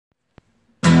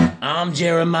I'm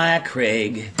Jeremiah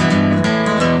Craig.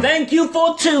 Thank you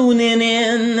for tuning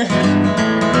in.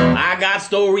 I got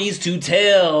stories to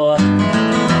tell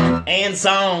and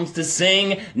songs to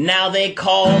sing. Now they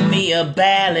call me a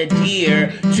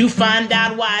balladeer. To find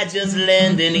out why, just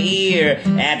lend an ear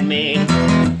at me.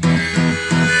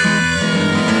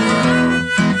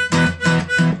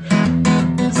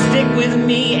 Stick with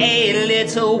me a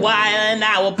little while and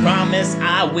I will promise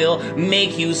I will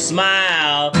make you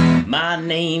smile. My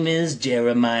name is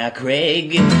Jeremiah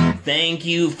Craig. Thank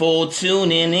you for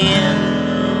tuning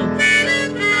in.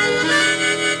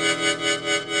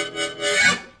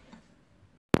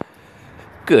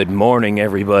 Good morning,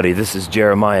 everybody. This is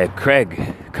Jeremiah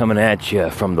Craig coming at you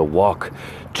from the walk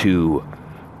to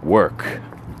work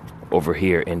over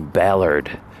here in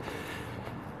Ballard,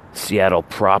 Seattle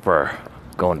proper,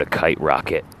 going to Kite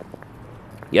Rocket.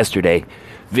 Yesterday,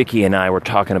 Vicky and I were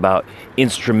talking about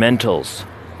instrumentals,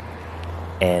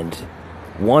 and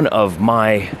one of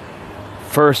my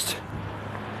first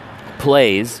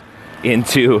plays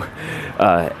into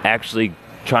actually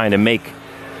trying to make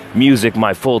music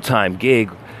my full-time gig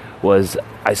was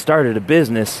I started a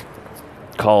business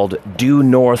called Due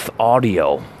North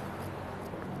Audio.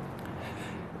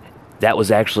 That was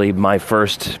actually my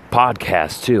first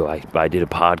podcast, too. I did a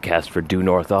podcast for Due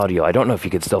North Audio. I don't know if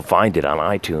you could still find it on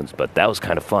iTunes, but that was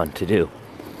kind of fun to do.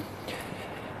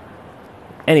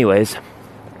 Anyways,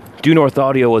 Due North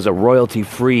Audio was a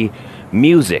royalty-free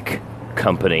music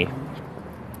company,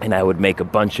 and I would make a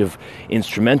bunch of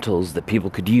instrumentals that people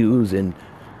could use in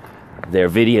their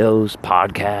videos,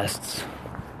 podcasts,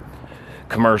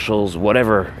 commercials,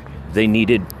 whatever they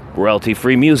needed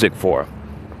royalty-free music for.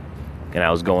 And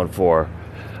I was going for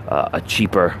a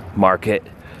cheaper market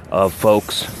of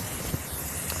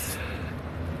folks.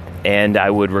 And I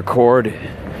would record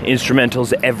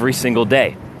instrumentals every single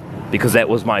day because that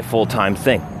was my full-time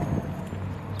thing.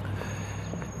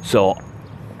 So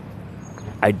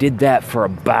I did that for I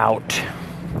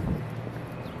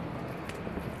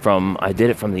did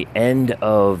it from the end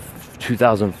of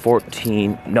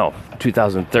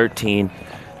 2013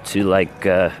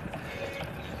 to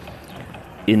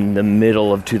in the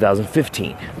middle of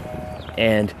 2015.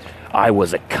 And I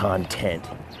was a content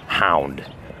hound.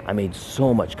 I made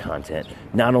so much content.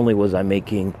 Not only was I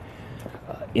making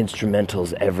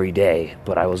instrumentals every day,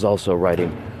 but I was also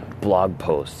writing blog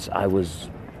posts. I was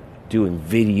doing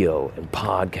video and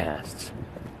podcasts.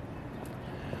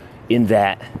 In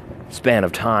that span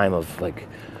of time of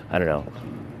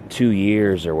 2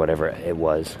 years or whatever it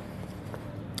was,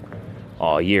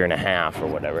 a year and a half or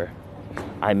whatever,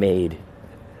 I made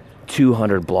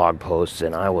 200 blog posts,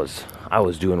 and I was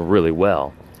doing really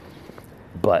well.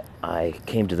 But I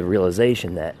came to the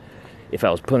realization that if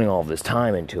I was putting all of this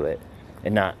time into it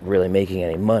and not really making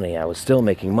any money, I was still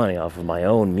making money off of my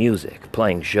own music,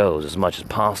 playing shows as much as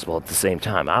possible at the same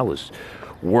time. I was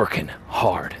working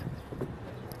hard.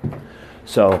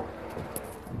 So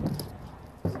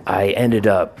I ended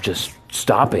up just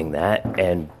stopping that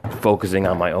and focusing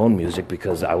on my own music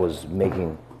because I was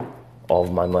making all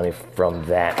of my money from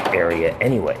that area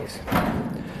anyways.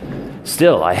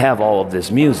 Still, I have all of this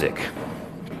music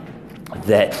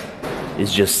that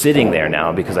is just sitting there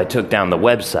now because I took down the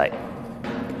website.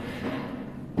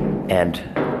 And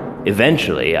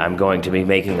eventually, I'm going to be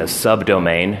making a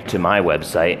subdomain to my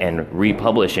website and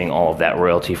republishing all of that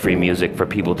royalty-free music for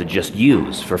people to just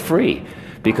use for free.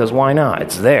 Because why not?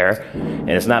 It's there, and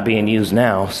it's not being used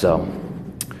now, so.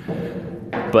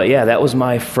 But yeah, that was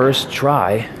my first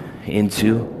try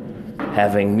into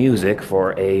having music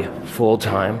for a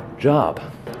full-time job.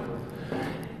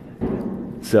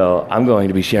 So I'm going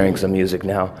to be sharing some music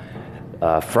now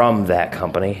from that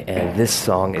company, and this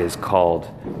song is called,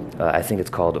 I think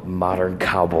it's called Modern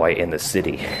Cowboy in the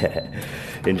City.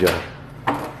 Enjoy.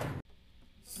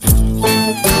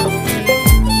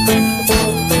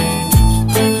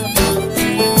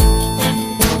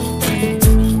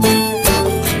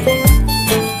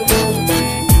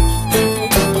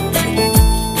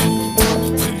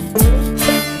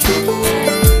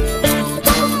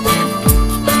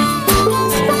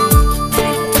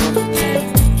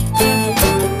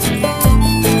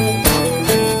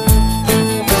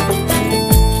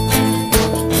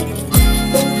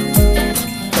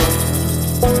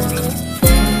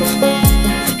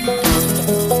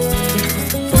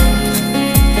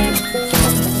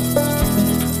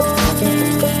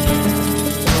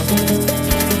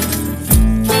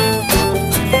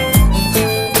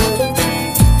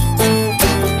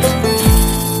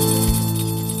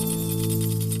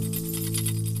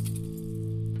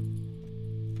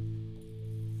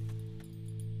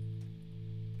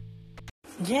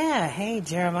 Hey,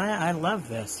 Jeremiah, I love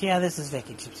this. Yeah, this is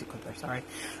Vicky Gypsy Clipper, sorry.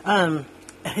 I'm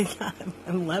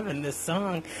loving this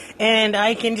song. And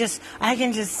I can just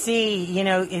see,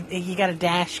 you got a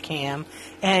dash cam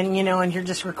and, and you're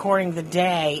just recording the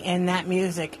day and that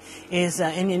music is,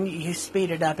 and then you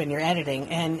speed it up in your editing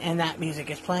and that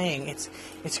music is playing.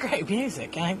 It's great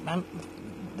music.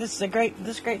 This is a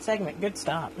great segment. Good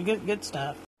stuff. Good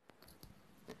stuff.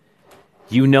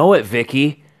 You know it,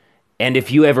 Vicky. And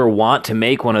if you ever want to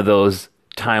make one of those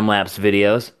time-lapse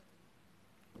videos,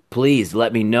 please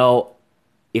let me know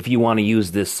if you want to use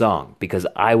this song, because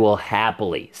I will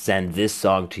happily send this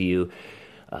song to you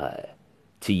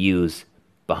to use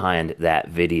behind that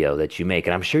video that you make.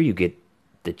 And I'm sure you get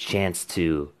the chance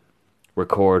to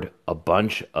record a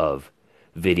bunch of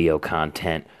video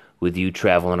content with you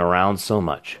traveling around so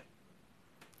much.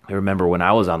 I remember when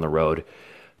I was on the road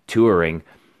touring,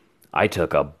 I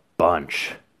took a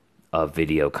bunch of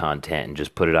video content and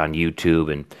just put it on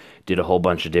YouTube and did a whole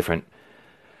bunch of different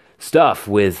stuff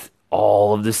with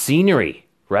all of the scenery,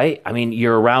 right? I mean,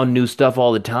 you're around new stuff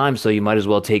all the time, so you might as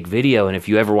well take video. And if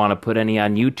you ever want to put any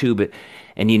on YouTube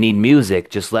and you need music,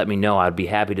 just let me know. I'd be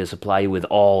happy to supply you with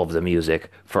all of the music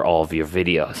for all of your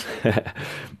videos.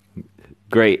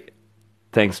 Great.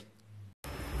 Thanks.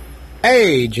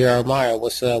 Hey, Jeremiah,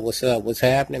 what's up? What's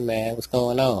happening, man? What's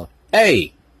going on?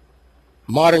 Hey,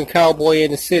 modern cowboy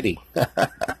in the city.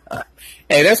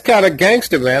 Hey, that's kind of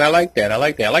gangster, man. I like that. I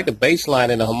like the bass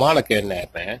line and the harmonica in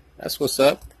that, man. That's what's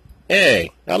up.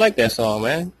 Hey, I like that song,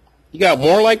 man. You got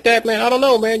more like that, man? I don't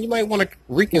know, man. You might want to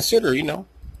reconsider,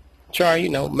 try,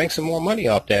 make some more money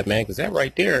off that, man, because that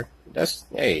right there, that's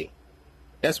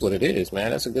what it is,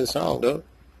 man. That's a good song, dude.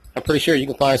 I'm pretty sure you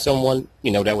can find someone,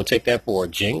 that would take that for a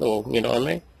jingle, you know what I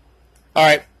mean? All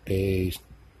right. Peace.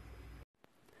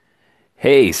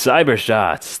 Hey,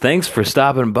 Cybershots, thanks for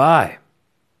stopping by.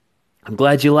 I'm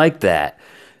glad you liked that.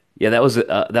 Yeah, that was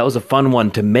a fun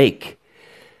one to make.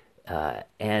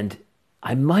 And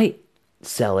I might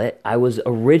sell it. I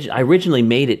originally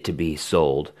made it to be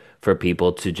sold for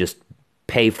people to just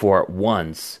pay for it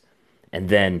once and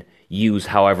then use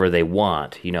however they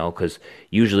want, because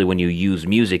usually when you use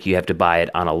music, you have to buy it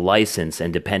on a license,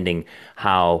 and depending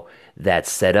how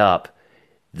that's set up,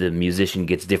 the musician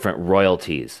gets different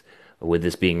royalties. With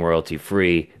this being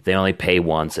royalty-free, they only pay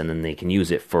once, and then they can use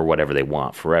it for whatever they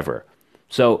want forever.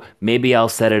 So maybe I'll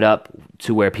set it up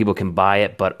to where people can buy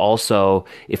it, but also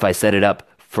if I set it up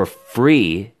for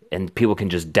free and people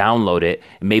can just download it,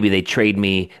 and maybe they trade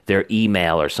me their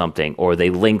email or something, or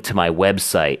they link to my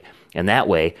website, and that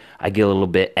way I get a little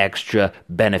bit extra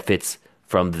benefits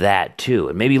from that too,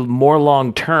 and maybe more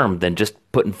long-term than just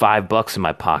putting $5 in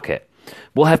my pocket.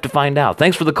 We'll have to find out.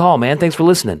 Thanks for the call, man. Thanks for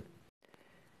listening.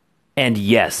 And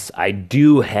yes, I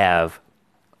do have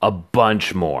a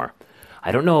bunch more.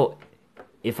 I don't know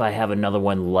if I have another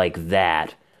one like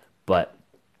that, but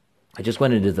I just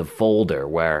went into the folder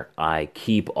where I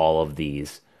keep all of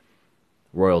these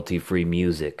royalty-free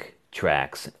music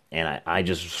tracks, and I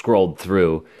just scrolled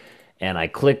through, and I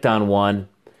clicked on one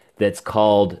that's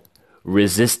called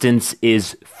Resistance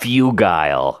is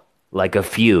Fugile, like a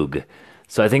fugue.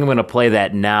 So I think I'm going to play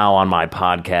that now on my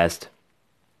podcast,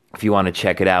 if you want to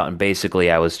check it out. And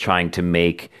basically I was trying to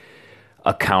make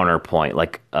a counterpoint,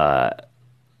 like a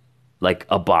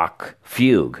Bach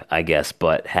fugue, I guess,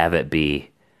 but have it be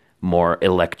more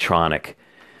electronic.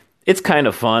 It's kind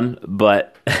of fun,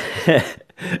 but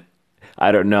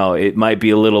I don't know. It might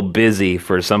be a little busy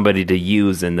for somebody to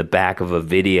use in the back of a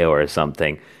video or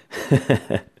something.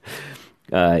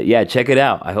 Yeah, check it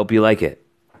out. I hope you like it.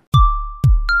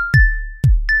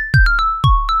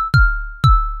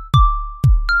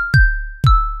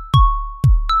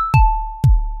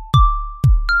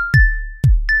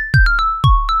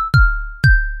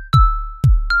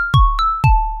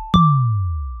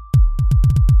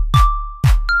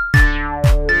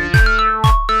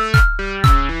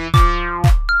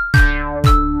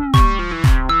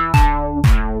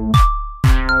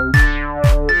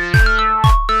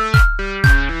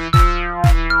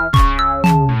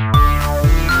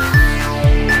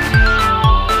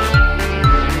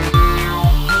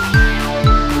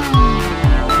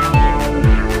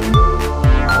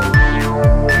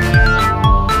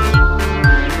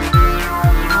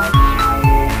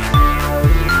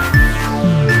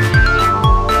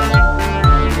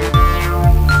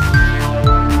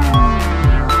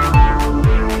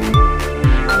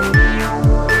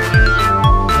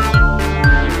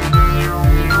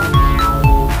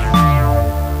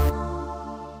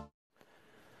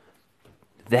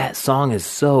 That song is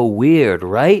so weird,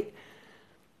 right?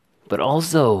 But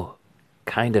also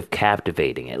kind of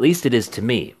captivating. At least it is to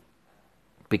me.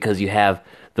 Because you have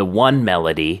the one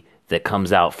melody that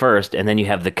comes out first, and then you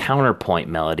have the counterpoint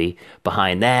melody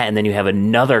behind that, and then you have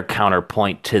another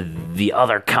counterpoint to the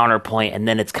other counterpoint, and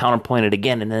then it's counterpointed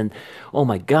again, and then, oh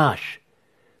my gosh,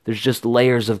 there's just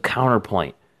layers of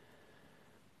counterpoint.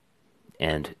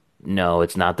 And no,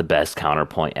 it's not the best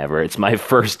counterpoint ever. It's my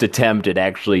first attempt at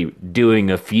actually doing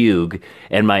a fugue,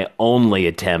 and my only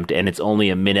attempt, and it's only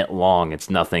a minute long. It's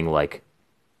nothing like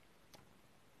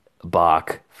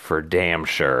Bach, for damn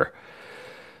sure.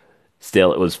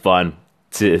 Still, it was fun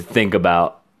to think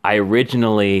about. I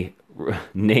originally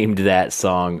named that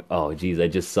song, oh geez, I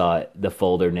just saw it, the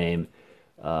folder name.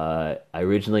 I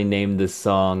originally named this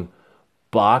song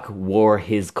Bach Wore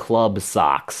His Club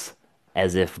Socks,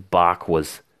 as if Bach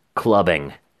was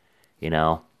clubbing, you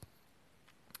know?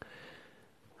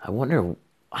 I wonder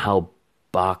how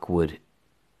Bach would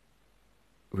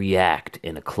react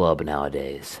in a club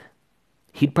nowadays.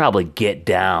 He'd probably get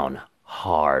down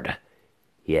hard.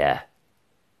 Yeah,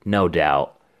 no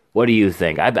doubt. What do you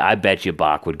think? I bet you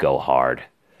Bach would go hard.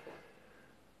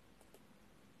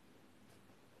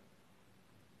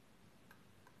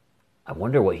 I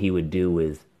wonder what he would do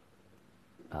with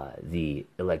the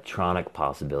electronic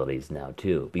possibilities now,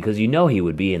 too. Because you know he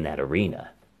would be in that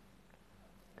arena.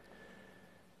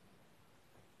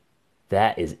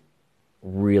 That is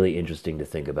really interesting to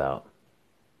think about.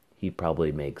 He'd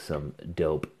probably make some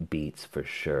dope beats for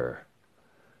sure.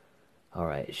 All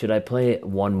right, should I play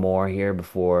one more here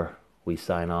before we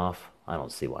sign off? I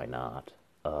don't see why not.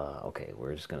 Okay,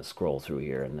 we're just going to scroll through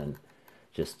here and then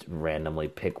just randomly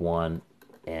pick one.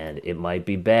 And it might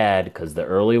be bad because the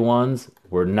early ones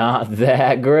were not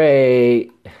that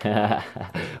great.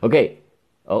 Okay.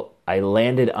 Oh, I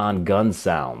landed on gun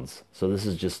sounds. So this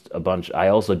is just a bunch. I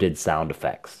also did sound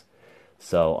effects.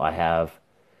 So I have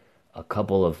a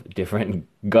couple of different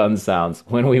gun sounds.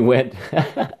 When we went,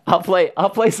 I'll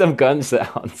play some gun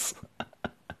sounds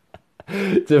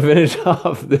to finish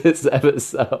off this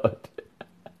episode.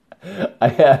 I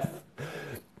have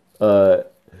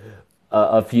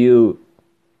a few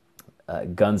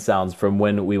gun sounds from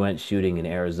when we went shooting in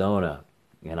Arizona,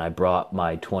 and I brought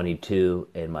my 22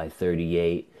 and my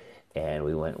 38, and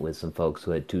we went with some folks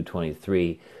who had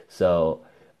 223. So,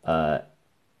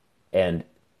 and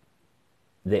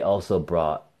they also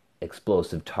brought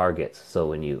explosive targets. So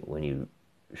when you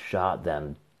shot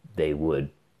them, they would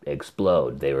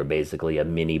explode. They were basically a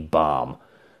mini bomb.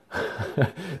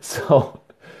 So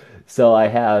I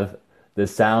have the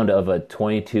sound of a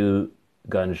 22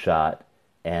 gunshot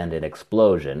and an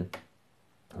explosion.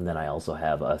 And then I also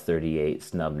have a 38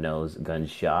 snub nose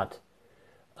gunshot,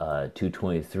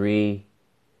 223.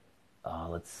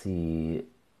 Let's see.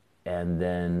 And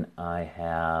then I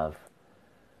have,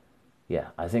 yeah,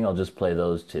 I think I'll just play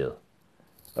those two,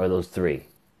 or those three.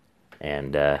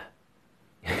 And and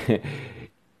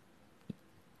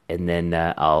then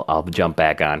I'll jump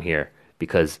back on here,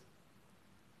 because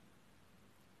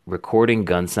recording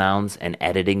gun sounds and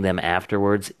editing them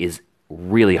afterwards is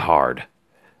really hard.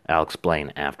 I'll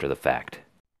explain after the fact.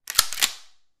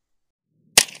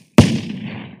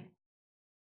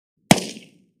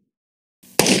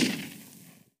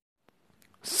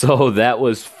 So that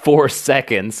was 4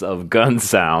 seconds of gun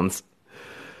sounds.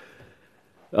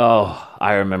 Oh,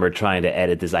 I remember trying to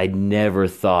edit this. I never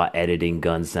thought editing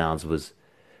gun sounds was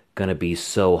going to be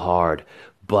so hard,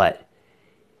 but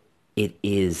it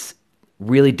is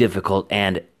really difficult,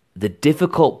 and the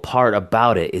difficult part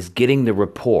about it is getting the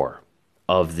rapport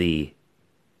of the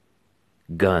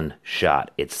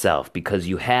gunshot itself, because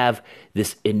you have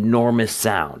this enormous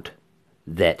sound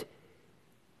that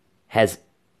has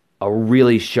a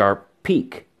really sharp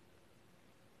peak,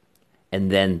 and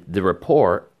then the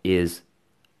rapport is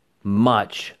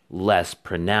much less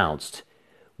pronounced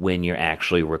when you're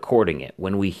actually recording it.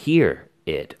 When we hear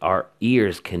it, our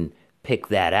ears can pick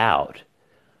that out.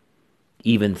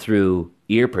 Even through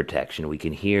ear protection, we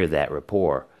can hear that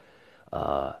rapport.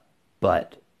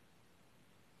 But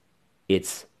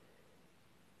it's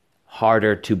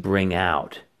harder to bring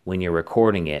out when you're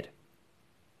recording it,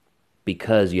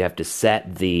 because you have to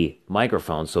set the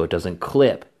microphone so it doesn't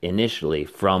clip initially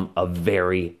from a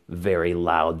very, very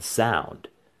loud sound.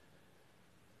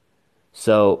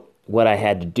 So what I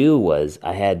had to do was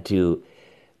I had to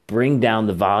bring down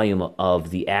the volume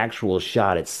of the actual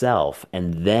shot itself,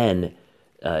 and then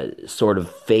sort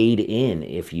of fade in,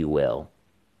 if you will,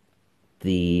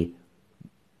 the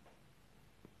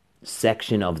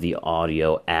section of the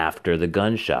audio after the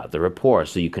gunshot, the rapport,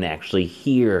 so you can actually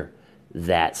hear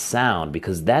that sound,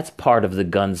 because that's part of the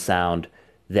gun sound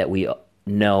that we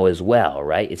know as well,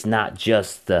 right? It's not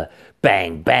just the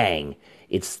bang, bang.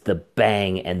 It's the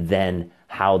bang and then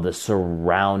how the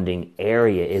surrounding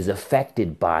area is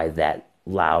affected by that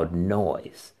loud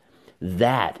noise.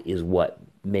 That is what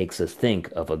makes us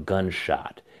think of a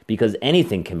gunshot. Because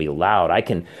anything can be loud. I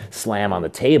can slam on the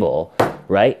table,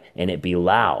 right, and it be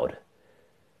loud.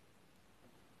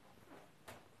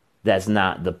 That's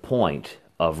not the point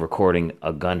of recording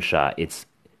a gunshot. It's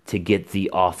to get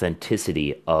the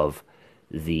authenticity of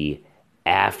the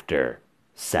after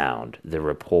sound, the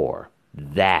rapport.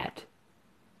 That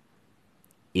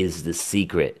is the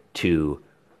secret to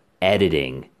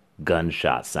editing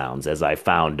gunshot sounds, as I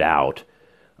found out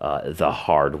the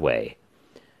hard way.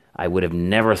 I would have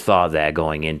never thought that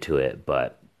going into it,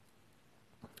 but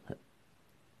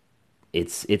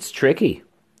it's tricky.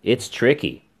 It's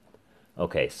tricky.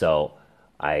 Okay, so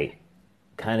I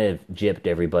kind of gypped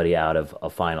everybody out of a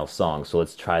final song, so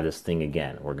let's try this thing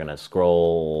again. We're going to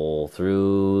scroll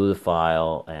through the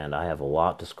file, and I have a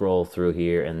lot to scroll through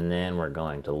here, and then we're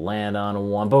going to land on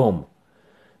one. Boom!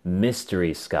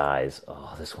 Mystery Skies.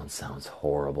 Oh, this one sounds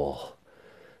horrible.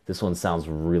 This one sounds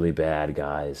really bad,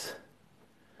 guys.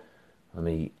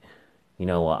 You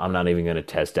know what? I'm not even going to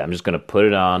test it. I'm just going to put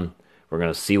it on. We're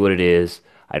going to see what it is.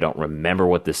 I don't remember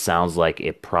what this sounds like.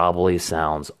 It probably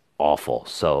sounds awful.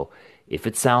 So if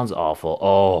it sounds awful,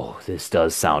 oh, this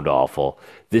does sound awful.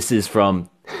 This is from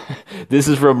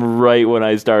right when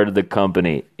I started the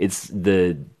company. It's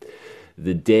the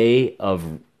day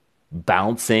of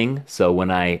bouncing. So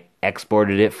when I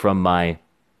exported it from my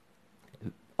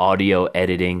audio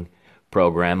editing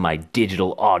program, my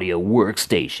digital audio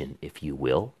workstation, if you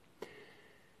will,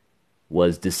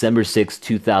 was December 6,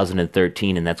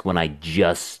 2013, and that's when I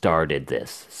just started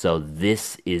this. So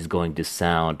this is going to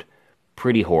sound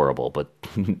pretty horrible, but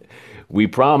we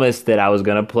promised that I was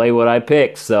going to play what I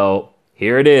picked, so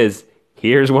here it is.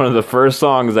 Here's one of the first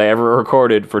songs I ever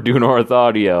recorded for Due North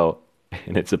Audio,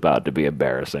 and it's about to be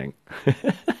embarrassing.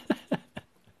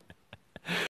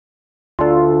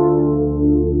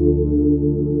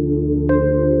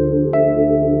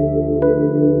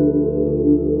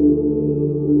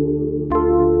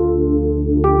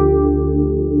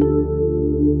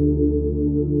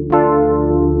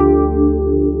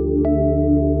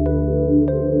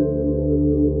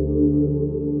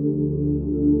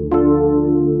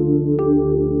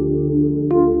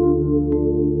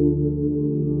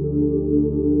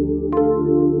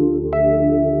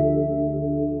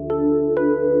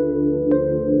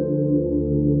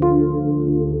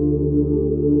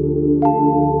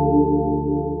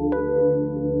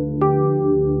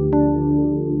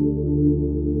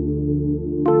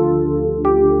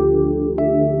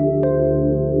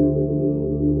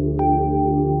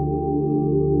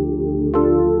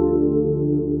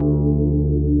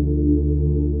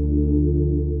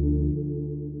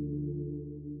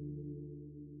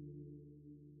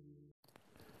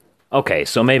 Okay,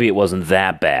 so maybe it wasn't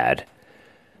that bad,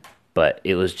 but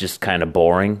it was just kind of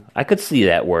boring. I could see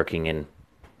that working in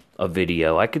a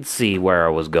video. I could see where I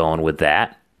was going with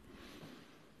that.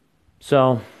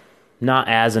 So, not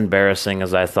as embarrassing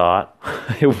as I thought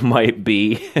it might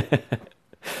be.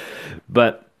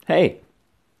 But, hey,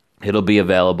 it'll be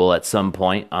available at some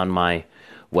point on my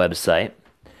website.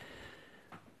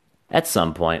 At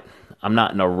some point. I'm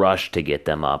not in a rush to get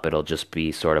them up. It'll just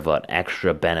be sort of an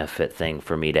extra benefit thing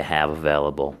for me to have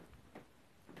available.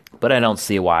 But I don't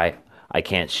see why I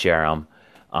can't share them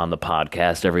on the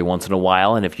podcast every once in a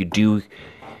while. And if you do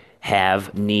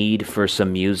have need for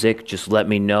some music, just let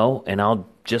me know and I'll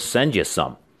just send you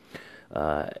some.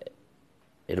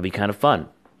 It'll be kind of fun.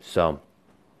 So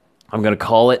I'm going to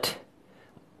call it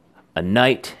a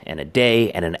night and a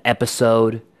day and an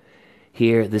episode.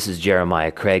 Here, this is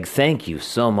Jeremiah Craig. Thank you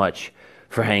so much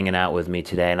for hanging out with me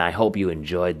today, and I hope you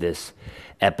enjoyed this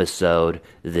episode,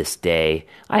 this day.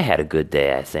 I had a good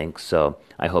day, I think, so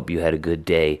I hope you had a good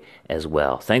day as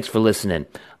well. Thanks for listening.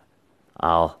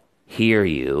 I'll hear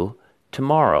you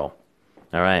tomorrow.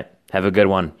 All right, have a good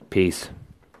one. Peace.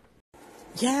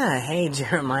 Yeah, hey,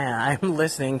 Jeremiah, I'm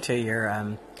listening to your,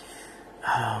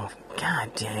 oh,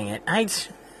 god dang it. I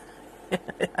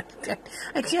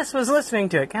just was listening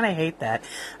to it. Kind of hate that,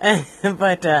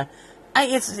 but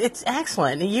it's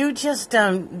excellent. You just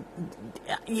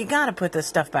you got to put this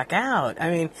stuff back out. I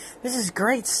mean, this is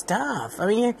great stuff. I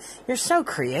mean, you're so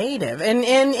creative and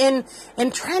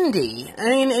trendy. I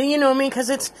mean, you know, because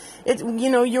it's you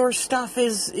know, your stuff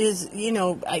is you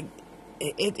know,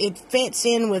 it fits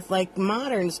in with like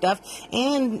modern stuff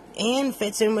and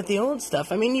fits in with the old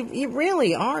stuff. I mean, you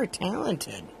really are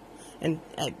talented, and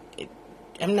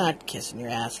I'm not kissing your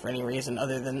ass for any reason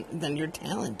other than you're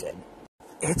talented.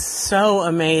 It's so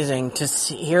amazing to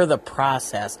hear the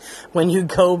process when you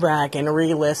go back and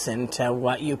re-listen to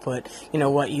what you put,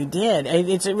 what you did.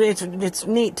 It's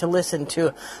neat to listen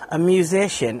to a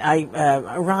musician.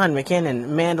 Ron McKinnon,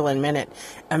 Mandolin Minute.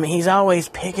 I mean, he's always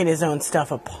picking his own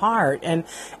stuff apart, and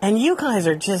you guys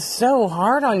are just so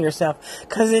hard on yourself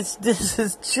because this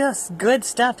is just good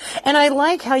stuff. And I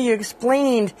like how you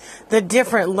explained the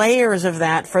different layers of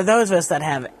that for those of us that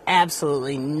have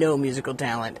absolutely no musical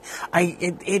talent.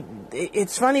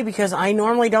 It's funny because I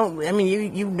normally don't. I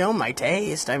mean, you know my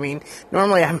taste. I mean,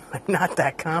 normally I'm not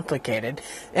that complicated,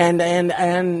 and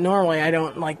normally I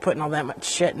don't like putting all that much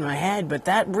shit in my head. But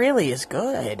that really is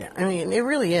good. I mean, it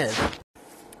really is.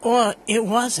 Well, it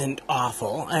wasn't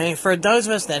awful. I mean, for those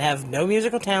of us that have no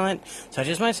musical talent, such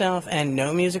as myself, and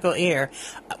no musical ear,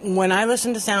 when I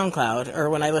listen to SoundCloud, or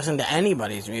when I listen to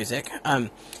anybody's music,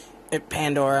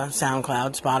 Pandora,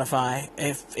 SoundCloud, Spotify,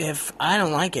 if I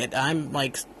don't like it,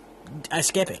 I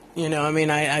skip it.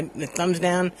 I thumbs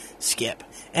down, skip.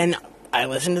 And I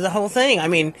listen to the whole thing. I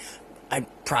mean, I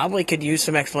probably could use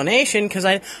some explanation because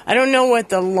I don't know what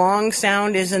the long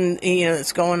sound is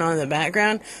that's going on in the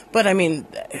background. But I mean,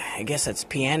 I guess that's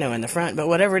piano in the front. But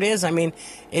whatever it is, I mean,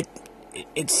 it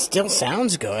still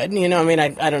sounds good. I mean,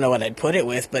 I don't know what I'd put it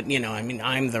with, but I mean,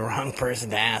 I'm the wrong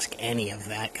person to ask any of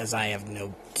that because I have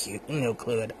no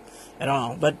clue at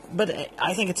all. But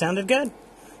I think it sounded good.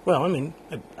 Well, I mean,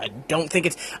 I don't think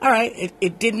it's all right.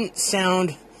 It didn't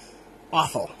sound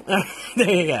awful. There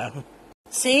you go.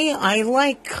 See, I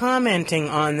like commenting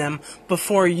on them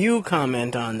before you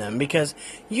comment on them because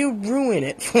you ruin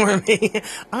it for me.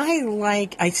 I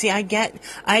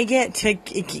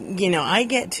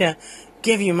get to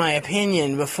give you my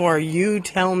opinion before you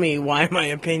tell me why my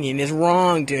opinion is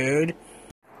wrong, dude.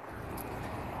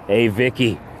 Hey,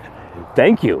 Vicky,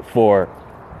 thank you for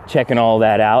checking all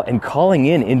that out and calling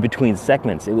in between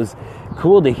segments. It was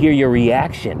cool to hear your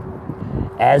reaction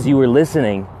as you were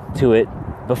listening to it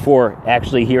before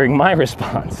actually hearing my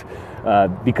response,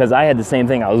 because I had the same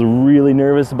thing. I was really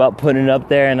nervous about putting it up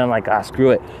there, and I'm like, screw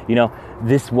it.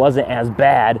 This wasn't as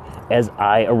bad as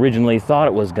I originally thought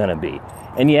it was going to be.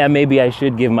 And yeah, maybe I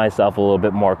should give myself a little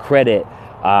bit more credit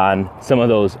on some of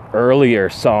those earlier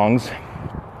songs,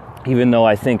 even though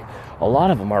I think a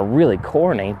lot of them are really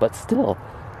corny, but still,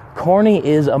 corny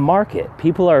is a market.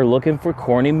 People are looking for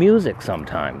corny music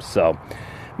sometimes, so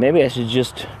maybe I should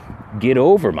just get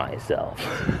over myself.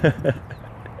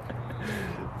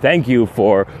 Thank you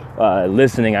for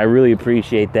listening. I really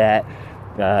appreciate that.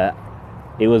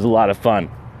 It was a lot of fun.